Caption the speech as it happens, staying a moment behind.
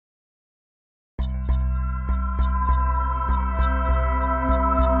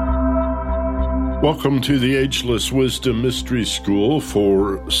Welcome to the Ageless Wisdom Mystery School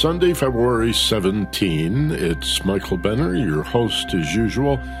for Sunday, February 17. It's Michael Benner, your host as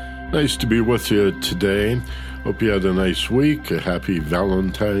usual. Nice to be with you today. Hope you had a nice week. A happy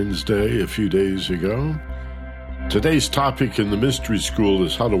Valentine's Day a few days ago. Today's topic in the Mystery School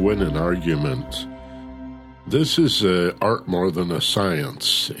is how to win an argument. This is an art more than a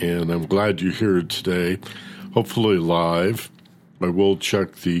science, and I'm glad you're here today, hopefully live. I will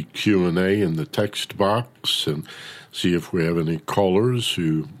check the Q&A in the text box and see if we have any callers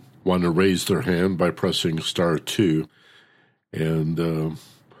who want to raise their hand by pressing star 2. And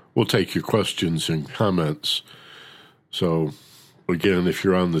we'll take your questions and comments. So, again, if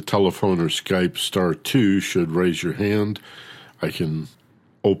you're on the telephone or Skype, star 2 should raise your hand. I can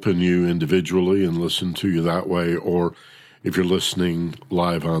open you individually and listen to you that way. Or if you're listening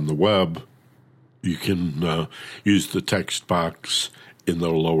live on the web, you can use the text box in the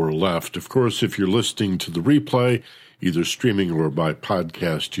lower left. Of course, if you're listening to the replay, either streaming or by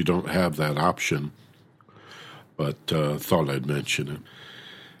podcast, you don't have that option. But thought I'd mention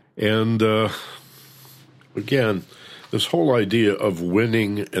it. And again, this whole idea of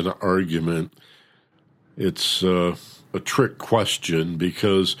winning an argument, it's a trick question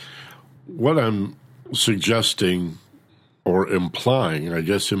because what I'm suggesting or implying, I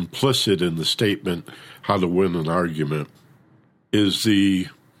guess implicit in the statement, how to win an argument, is the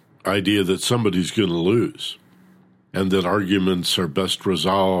idea that somebody's going to lose and that arguments are best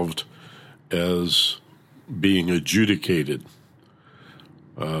resolved as being adjudicated.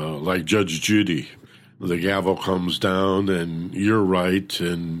 Like Judge Judy, the gavel comes down and you're right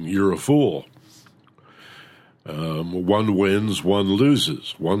and you're a fool. One wins, one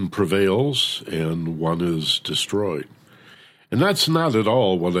loses. One prevails and one is destroyed. And that's not at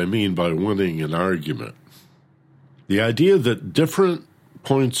all what I mean by winning an argument. The idea that different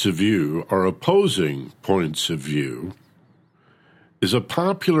points of view are opposing points of view is a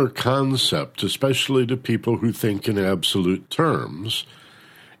popular concept, especially to people who think in absolute terms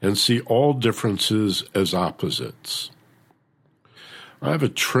and see all differences as opposites. I have a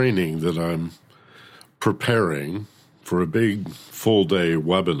training that I'm preparing for a big full-day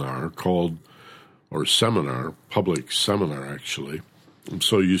webinar called or seminar, public seminar actually. I'm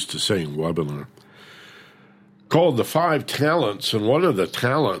so used to saying webinar. Called The 5 Talents, and one of the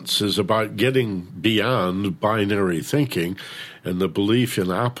talents is about getting beyond binary thinking and the belief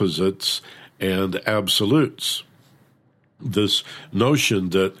in opposites and absolutes. This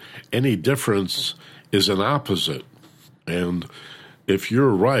notion that any difference is an opposite, and if you're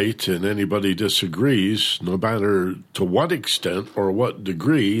right and anybody disagrees, no matter to what extent or what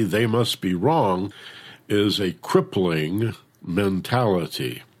degree they must be wrong, is a crippling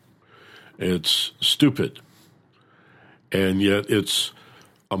mentality. It's stupid. And yet it's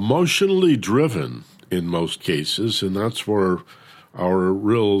emotionally driven in most cases, and that's where our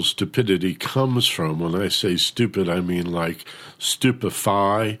real stupidity comes from. When I say stupid, I mean like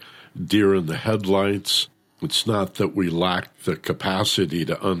stupefy, deer in the headlights. It's not that we lack the capacity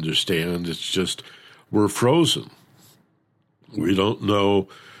to understand. It's just we're frozen. We don't know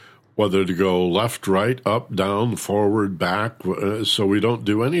whether to go left, right, up, down, forward, back, so we don't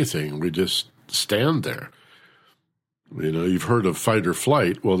do anything. We just stand there. You know, you've heard of fight or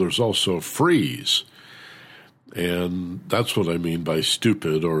flight. Well, there's also freeze. And that's what I mean by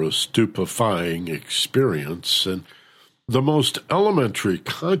stupid or a stupefying experience. And the most elementary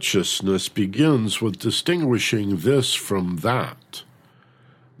consciousness begins with distinguishing this from that.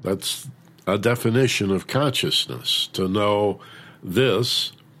 That's a definition of consciousness, to know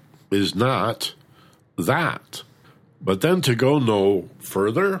this is not that. But then to go no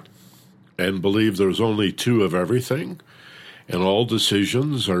further and believe there's only two of everything, and all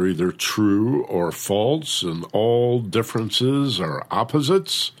decisions are either true or false, and all differences are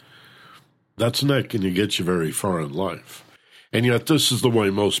opposites, that's not going to get you very far in life. And yet this is the way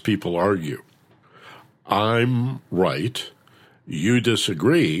most people argue. I'm right, you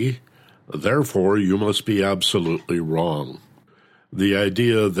disagree, therefore you must be absolutely wrong. The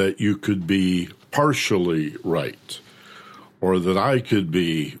idea that you could be partially right, or that I could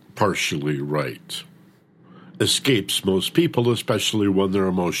be partially right, escapes most people, especially when they're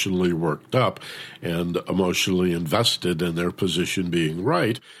emotionally worked up and emotionally invested in their position being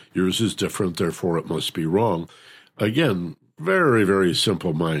right. Yours is different, therefore it must be wrong. Again, very, very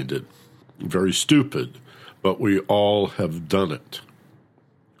simple-minded, very stupid, but we all have done it.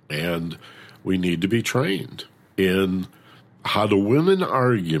 And we need to be trained in how to win an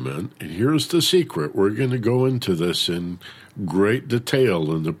argument. And here's the secret. We're going to go into this in great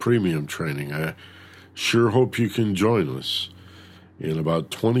detail in the premium training. I sure hope you can join us. in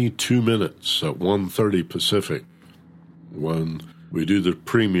about 22 minutes at 1:30 Pacific when we do the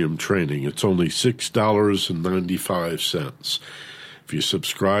premium training. It's only $6.95. If you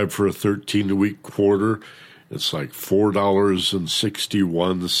subscribe for a 13-week quarter, it's like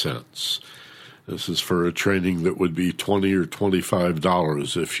 $4.61. This is for a training that would be $20 or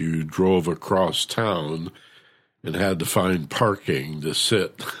 $25 if you drove across town and had to find parking to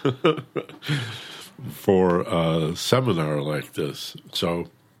sit for a seminar like this. So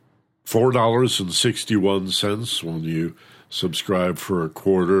 $4.61 when you subscribe for a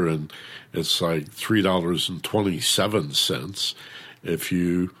quarter, and it's like $3.27 if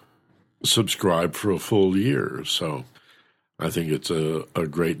you subscribe for a full year. So I think it's a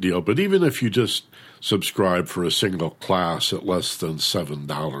great deal. But even if you just subscribe for a single class at less than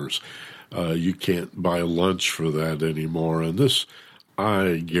 $7, you can't buy lunch for that anymore. And this,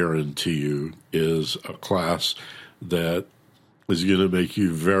 I guarantee you, is a class that is going to make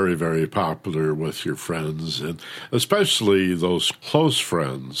you very, very popular with your friends, and especially those close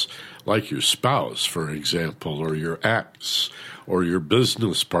friends, like your spouse, for example, or your ex, or your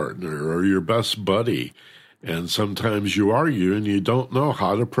business partner, or your best buddy. And sometimes you argue and you don't know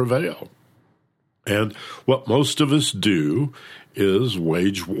how to prevail. And what most of us do is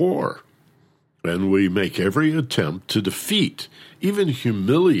wage war. And we make every attempt to defeat, even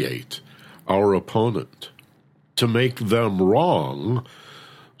humiliate our opponent, to make them wrong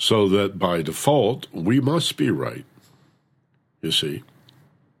so that by default we must be right. You see?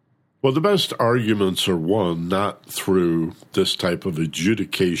 Well, the best arguments are won not through this type of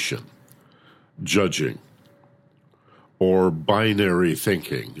adjudication, judging, or binary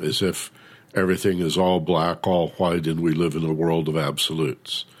thinking, as if everything is all black, all white, and we live in a world of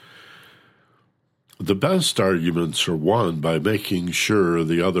absolutes. The best arguments are won by making sure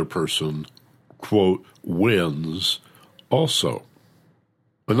the other person, quote, wins also.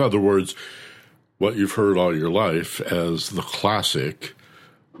 In other words, what you've heard all your life as the classic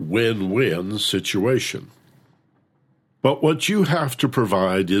win-win situation. But what you have to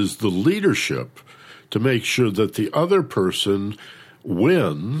provide is the leadership to make sure that the other person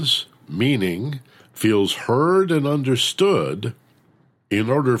wins, meaning feels heard and understood, in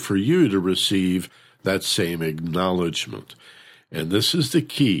order for you to receive that same acknowledgement. And this is the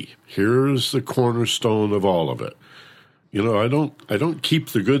key. Here's the cornerstone of all of it. You know, I don't keep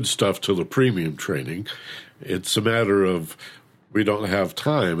the good stuff till the premium training. It's a matter of we don't have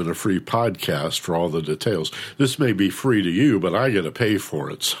time in a free podcast for all the details. This may be free to you, but I got to pay for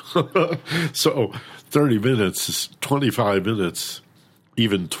it. So 30 minutes, 25 minutes,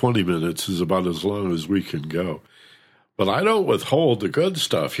 even 20 minutes is about as long as we can go. But I don't withhold the good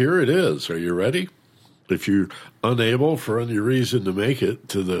stuff. Here it is. Are you ready? If you're unable for any reason to make it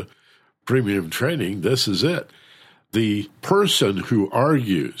to the premium training, this is it. The person who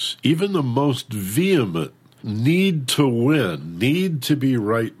argues, even the most vehement, need to win, need to be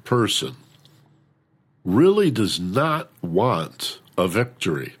right person, really does not want a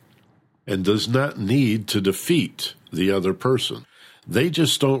victory and does not need to defeat the other person. They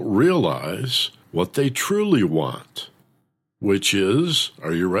just don't realize what they truly want, which is,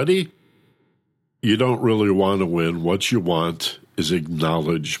 are you ready? You don't really want to win. What you want is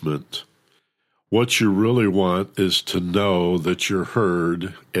acknowledgement. What you really want is to know that you're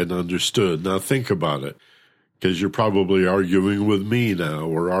heard and understood. Now think about it, because you're probably arguing with me now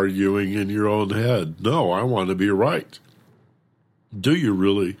or arguing in your own head. No, I want to be right. Do you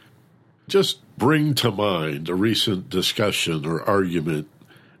really? Just bring to mind a recent discussion or argument,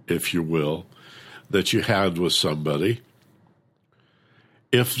 if you will, that you had with somebody.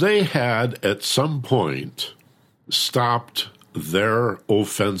 If they had at some point stopped their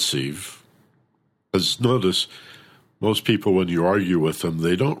offensive, as notice, most people, when you argue with them,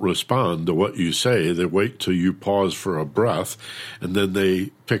 they don't respond to what you say. They wait till you pause for a breath, and then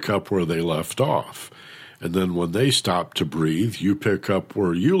they pick up where they left off. And then when they stop to breathe, you pick up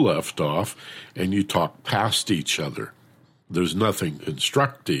where you left off, and you talk past each other. There's nothing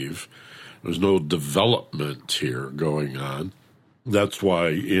instructive. There's no development here going on. That's why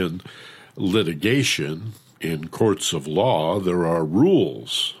in litigation, in courts of law, there are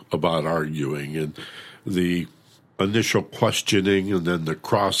rules about arguing, and the initial questioning and then the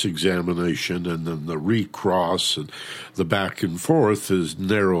cross-examination and then the recross and the back and forth is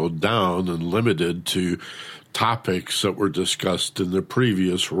narrowed down and limited to topics that were discussed in the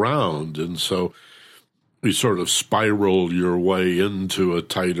previous round. And so you sort of spiral your way into a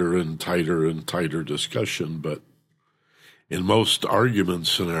tighter and tighter and tighter discussion. But in most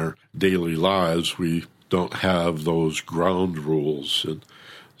arguments in our daily lives, we don't have those ground rules. And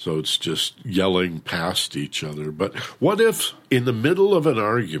So it's just yelling past each other. But what if in the middle of an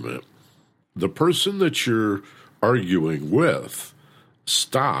argument, the person that you're arguing with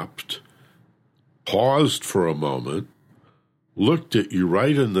stopped, paused for a moment, looked at you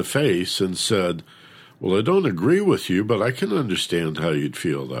right in the face and said, well, I don't agree with you, but I can understand how you'd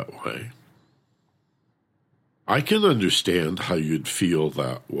feel that way. I can understand how you'd feel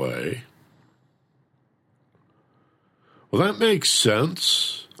that way. Well, that makes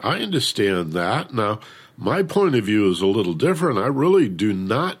sense. I understand that. Now, my point of view is a little different. I really do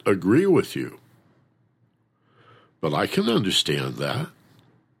not agree with you. But I can understand that.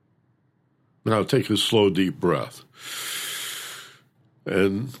 Now, take a slow, deep breath.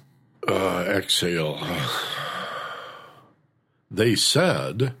 And exhale. They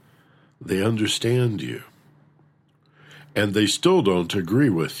said they understand you. And they still don't agree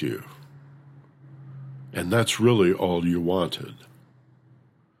with you. And that's really all you wanted.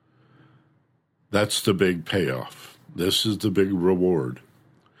 That's the big payoff. This is the big reward.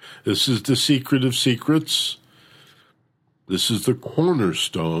 This is the secret of secrets. This is the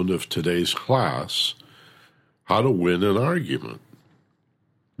cornerstone of today's class, how to win an argument.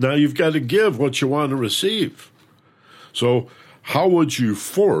 Now you've got to give what you want to receive. So how would you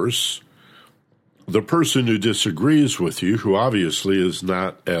force the person who disagrees with you, who obviously is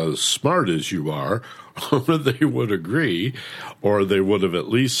not as smart as you are, or they would agree, or they would have at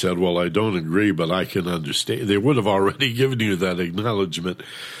least said, well, I don't agree, but I can understand. They would have already given you that acknowledgement.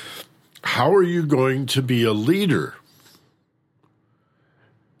 How are you going to be a leader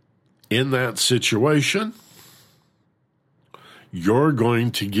in that situation? You're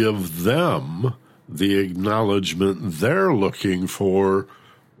going to give them the acknowledgement they're looking for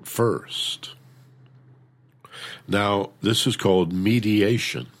first. Now, this is called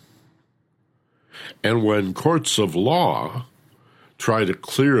mediation. And when courts of law try to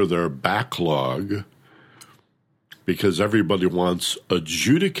clear their backlog because everybody wants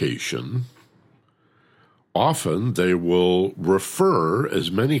adjudication, often they will refer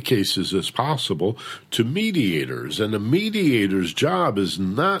as many cases as possible to mediators. And a mediator's job is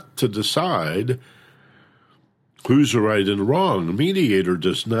not to decide who's right and wrong. A mediator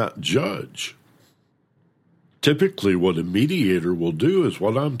does not judge. Typically, what a mediator will do is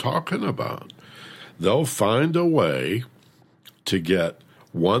what I'm talking about. They'll find a way to get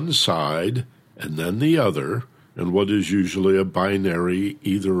one side and then the other, in what is usually a binary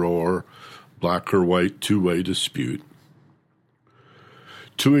either-or, black or white, two-way dispute,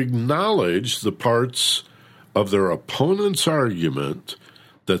 to acknowledge the parts of their opponent's argument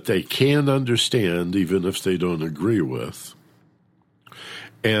that they can understand even if they don't agree with.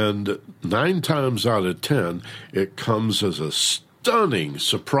 And 9 times out of 10, it comes as a stunning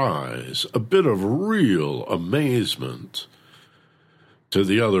surprise, a bit of real amazement to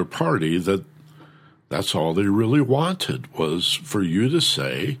the other party that that's all they really wanted, was for you to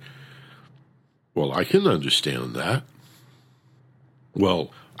say, well, I can understand that.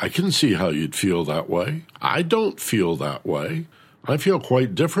 Well, I can see how you'd feel that way. I don't feel that way. I feel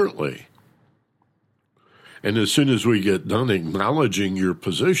quite differently. And as soon as we get done acknowledging your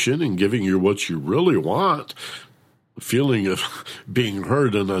position and giving you what you really want, feeling of being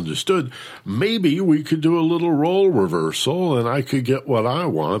heard and understood, maybe we could do a little role reversal and I could get what I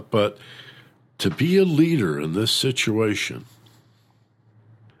want. But to be a leader in this situation,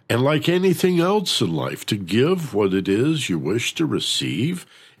 and like anything else in life, to give what it is you wish to receive,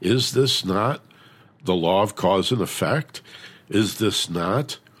 is this not the law of cause and effect? Is this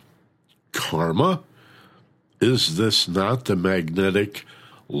not karma? Is this not the magnetic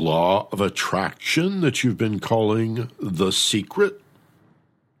law of attraction that you've been calling the secret?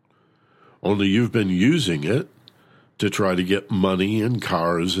 Only you've been using it to try to get money and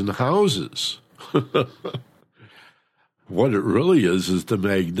cars and houses. What it really is the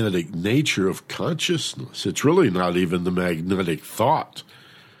magnetic nature of consciousness. It's really not even the magnetic thought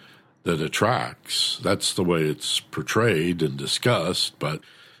that attracts. That's the way it's portrayed and discussed, but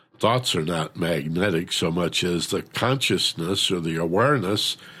thoughts are not magnetic so much as the consciousness or the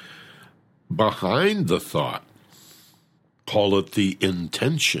awareness behind the thought. Call it the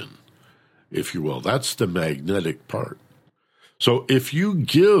intention, if you will. That's the magnetic part. So if you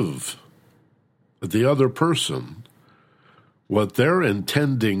give the other person what they're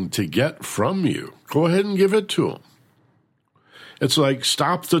intending to get from you, go ahead and give it to them. It's like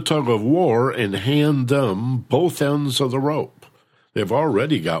stop the tug of war and hand them both ends of the rope. They've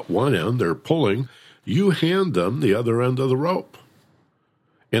already got one end, they're pulling. You hand them the other end of the rope.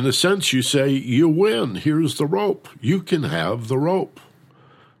 In a sense, you say, you win, here's the rope. You can have the rope.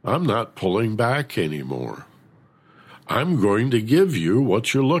 I'm not pulling back anymore. I'm going to give you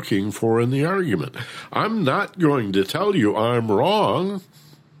what you're looking for in the argument. I'm not going to tell you I'm wrong,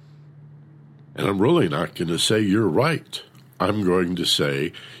 and I'm really not going to say you're right. I'm going to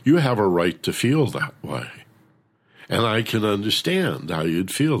say you have a right to feel that way. And I can understand how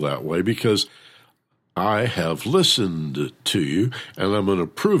you'd feel that way because I have listened to you, and I'm going to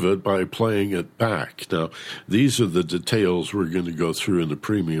prove it by playing it back. Now, these are the details we're going to go through in the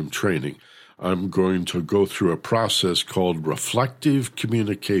premium training. I'm going to go through a process called reflective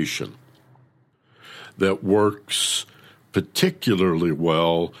communication that works particularly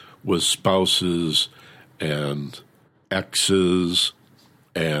well with spouses and exes,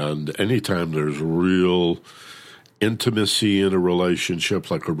 and anytime there's real intimacy in a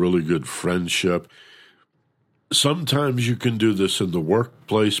relationship, like a really good friendship. Sometimes you can do this in the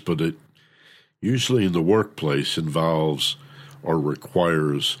workplace, but it usually in the workplace involves or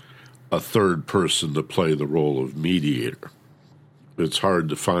requires a third person to play the role of mediator. It's hard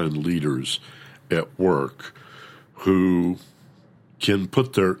to find leaders at work who can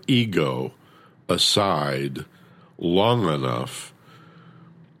put their ego aside long enough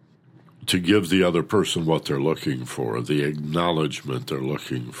to give the other person what they're looking for, the acknowledgement they're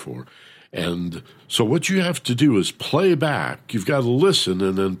looking for. And so what you have to do is play back. You've got to listen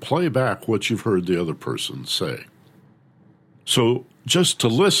and then play back what you've heard the other person say. So just to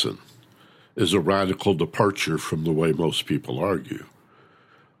listen is a radical departure from the way most people argue.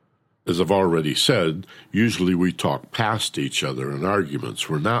 As I've already said, usually we talk past each other in arguments.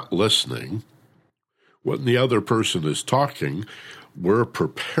 We're not listening. When the other person is talking, we're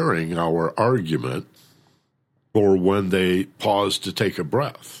preparing our argument for when they pause to take a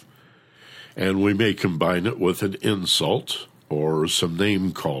breath. And we may combine it with an insult or some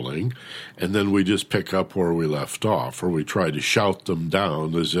name calling, and then we just pick up where we left off, or we try to shout them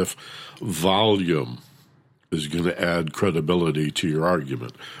down as if volume is going to add credibility to your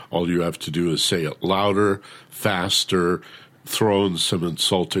argument. All you have to do is say it louder, faster, throw in some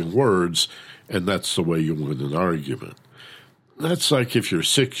insulting words, and that's the way you win an argument. That's like if you're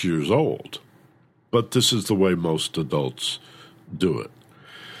 6 years old, but this is the way most adults do it.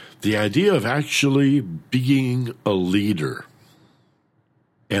 The idea of actually being a leader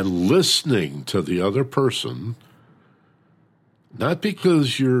and listening to the other person, not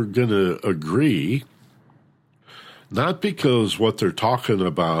because you're going to agree, not because what they're talking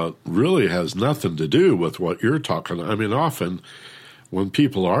about really has nothing to do with what you're talking about. I mean, often when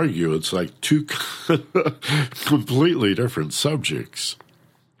people argue, it's like two completely different subjects,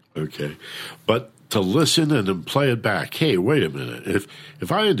 okay? But to listen and then play it back. Hey, wait a minute.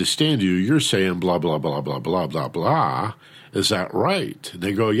 If I understand you, you're saying blah, blah, blah, blah, blah, blah, blah. Is that right? And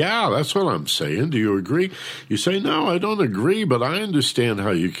they go, yeah, that's what I'm saying. Do you agree? You say, no, I don't agree, but I understand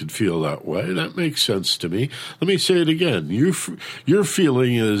how you could feel that way. That makes sense to me. Let me say it again. Your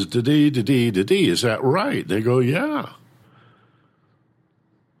feeling is da-dee, da-dee, da-dee. Is that right? They go, yeah.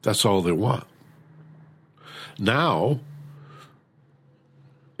 That's all they want. Now,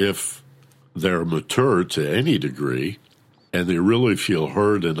 if they're mature to any degree, and they really feel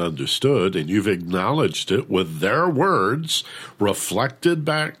heard and understood, and you've acknowledged it with their words reflected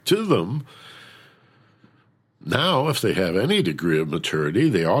back to them, now, if they have any degree of maturity,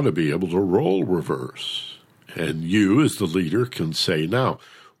 they ought to be able to role reverse. And you, as the leader, can say, now,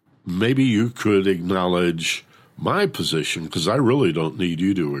 maybe you could acknowledge my position, because I really don't need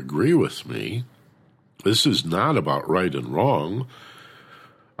you to agree with me. This is not about right and wrong.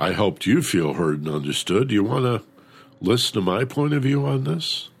 I helped you feel heard and understood. Do you want to listen to my point of view on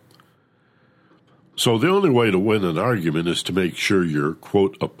this? So the only way to win an argument is to make sure your,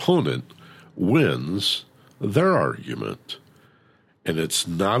 quote, opponent wins their argument. And it's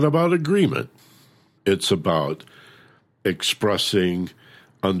not about agreement. It's about expressing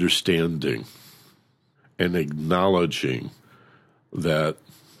understanding and acknowledging that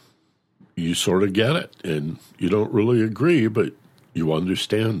you sort of get it and you don't really agree, but you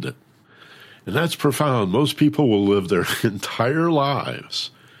understand it. And that's profound. Most people will live their entire lives,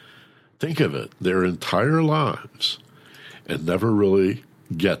 think of it, their entire lives, and never really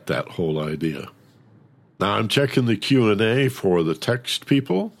get that whole idea. Now, I'm checking the Q&A for the text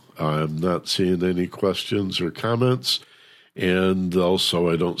people. I'm not seeing any questions or comments. And also,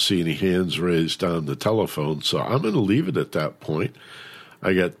 I don't see any hands raised on the telephone. So I'm going to leave it at that point.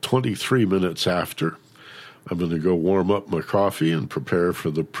 I got 23 minutes after. I'm going to go warm up my coffee and prepare for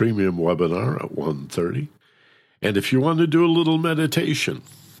the premium webinar at 1:30. And if you want to do a little meditation,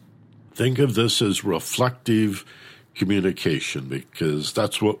 think of this as reflective communication, because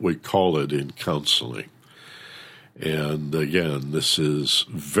that's what we call it in counseling. And again, this is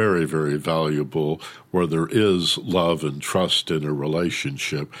very, very valuable where there is love and trust in a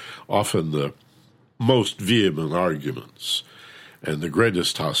relationship. Often the most vehement arguments and the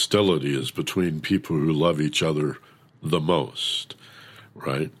greatest hostility is between people who love each other the most,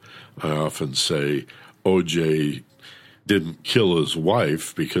 right? I often say O.J. didn't kill his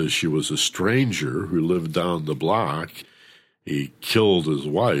wife because she was a stranger who lived down the block. He killed his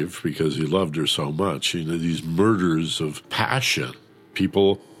wife because he loved her so much. You know, these murders of passion.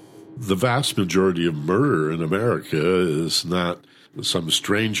 People, the vast majority of murder in America is not some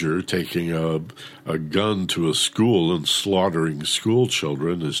stranger taking a gun to a school and slaughtering school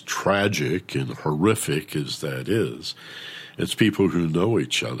children, as tragic and horrific as that is. It's people who know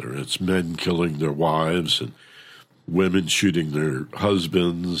each other. It's men killing their wives and women shooting their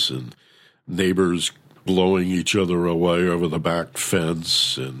husbands and neighbors blowing each other away over the back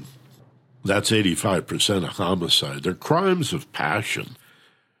fence. And that's 85% of homicide. They're crimes of passion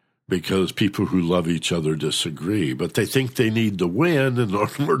because people who love each other disagree. But they think they need to win, and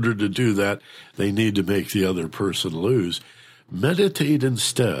in order to do that, they need to make the other person lose. Meditate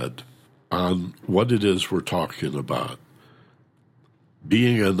instead on what it is we're talking about.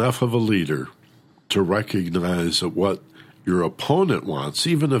 Being enough of a leader to recognize that what your opponent wants,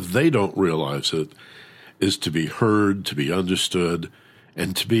 even if they don't realize it, is to be heard, to be understood,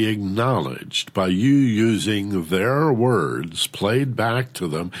 and to be acknowledged by you using their words played back to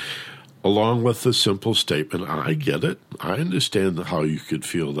them, along with the simple statement, I get it. I understand how you could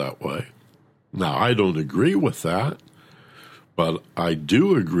feel that way. Now, I don't agree with that, but I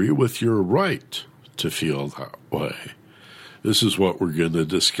do agree with your right to feel that way. This is what we're going to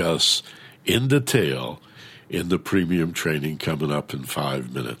discuss in detail in the premium training coming up in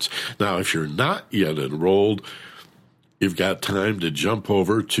 5 minutes. Now, if you're not yet enrolled, you've got time to jump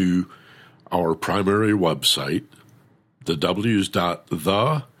over to our primary website, the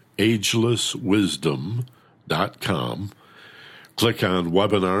w's.theagelesswisdom.com. Click on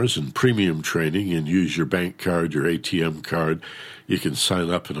webinars and premium training and use your bank card, your ATM card. You can sign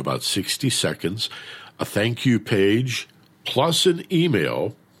up in about 60 seconds. A thank you page plus an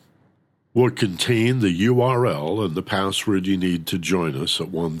email will contain the URL and the password you need to join us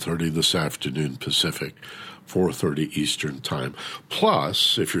at 1:30 this afternoon Pacific, 4:30 Eastern Time.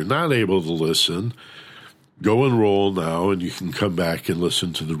 Plus, if you're not able to listen, go enroll now and you can come back and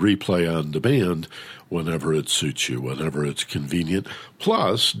listen to the replay on demand whenever it suits you, whenever it's convenient.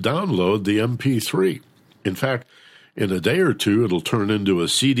 Plus, download the MP3. In fact, in a day or two, it'll turn into a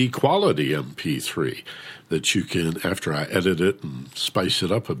CD quality MP3 that you can, after I edit it and spice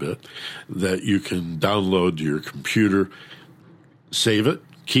it up a bit, that you can download to your computer, save it,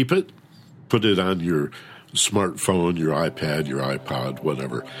 keep it, put it on your smartphone, your iPad, your iPod,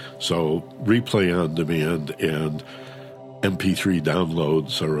 whatever. So replay on demand and MP3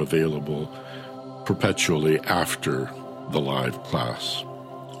 downloads are available perpetually after the live class.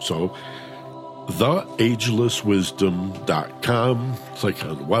 So theagelesswisdom.com. Click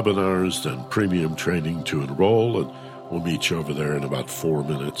on webinars, then premium training to enroll, and we'll meet you over there in about 4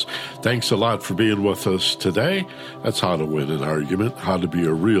 minutes. Thanks a lot for being with us today. That's how to win an argument, how to be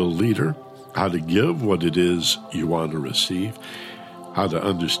a real leader, how to give what it is you want to receive, how to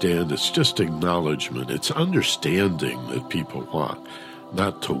understand. It's just acknowledgement. It's understanding that people want,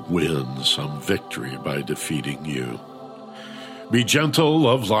 not to win some victory by defeating you. Be gentle,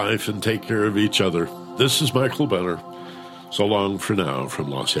 love life, and take care of each other. This is Michael Benner. So long for now from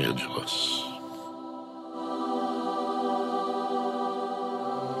Los Angeles.